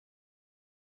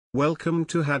Welcome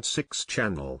to Had6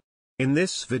 channel. In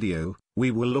this video,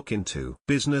 we will look into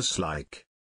businesslike.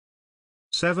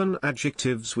 7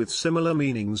 adjectives with similar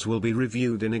meanings will be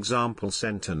reviewed in example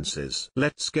sentences.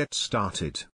 Let's get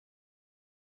started.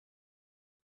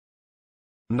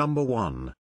 Number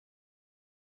 1.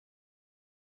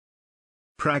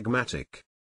 Pragmatic,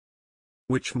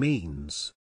 which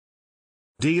means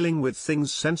dealing with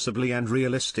things sensibly and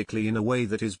realistically in a way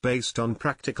that is based on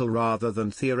practical rather than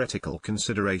theoretical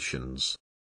considerations.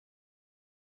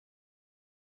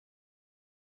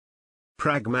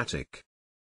 Pragmatic.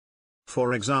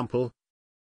 For example,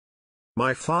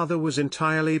 my father was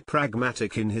entirely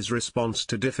pragmatic in his response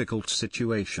to difficult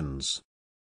situations.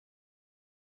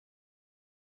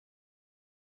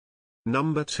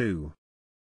 Number 2.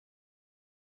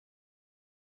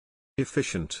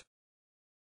 Efficient,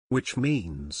 which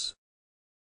means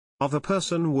of a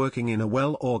person working in a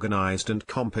well-organized and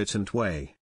competent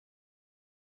way.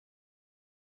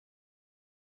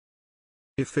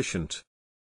 Efficient.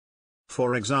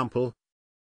 For example,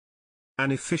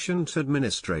 an efficient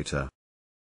administrator.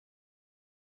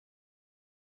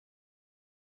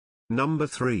 Number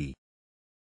 3.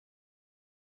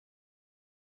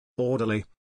 Orderly,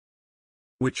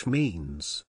 which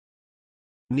means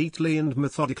neatly and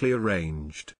methodically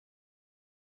arranged.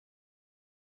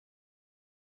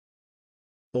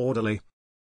 Orderly.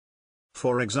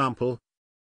 For example,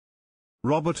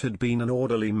 Robert had been an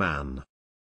orderly man.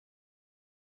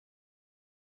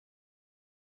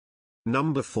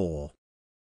 Number 4.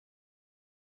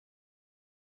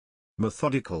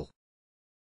 Methodical,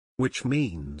 which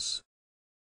means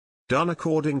done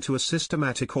according to a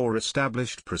systematic or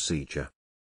established procedure.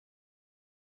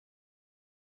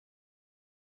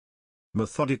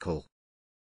 Methodical.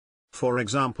 For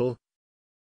example,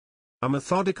 a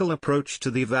methodical approach to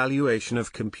the evaluation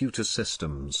of computer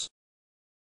systems.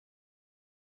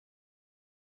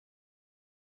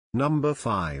 Number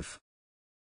 5.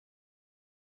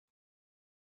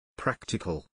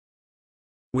 Practical,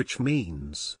 which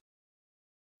means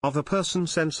of a person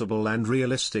sensible and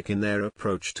realistic in their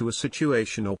approach to a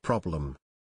situation or problem.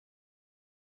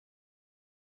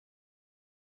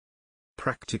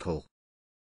 Practical.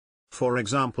 For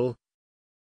example,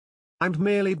 I'm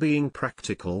merely being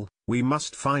practical, we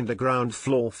must find a ground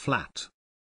floor flat.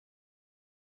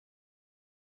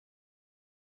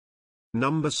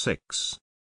 Number 6.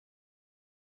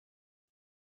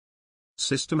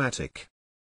 Systematic,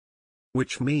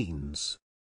 which means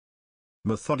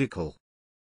methodical.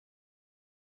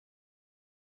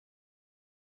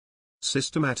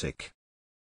 Systematic.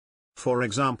 For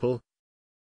example,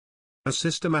 a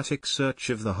systematic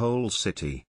search of the whole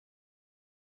city.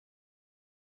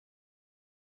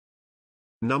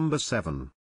 Number 7.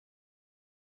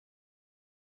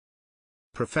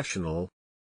 Professional,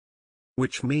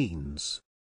 which means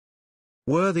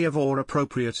worthy of or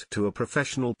appropriate to a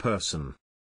professional person.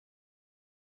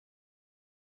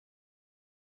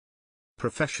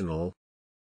 Professional.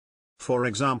 For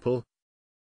example,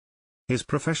 his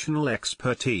professional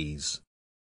expertise.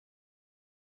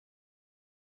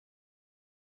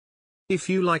 If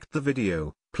you liked the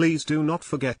video, please do not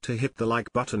forget to hit the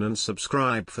like button and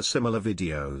subscribe for similar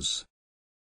videos.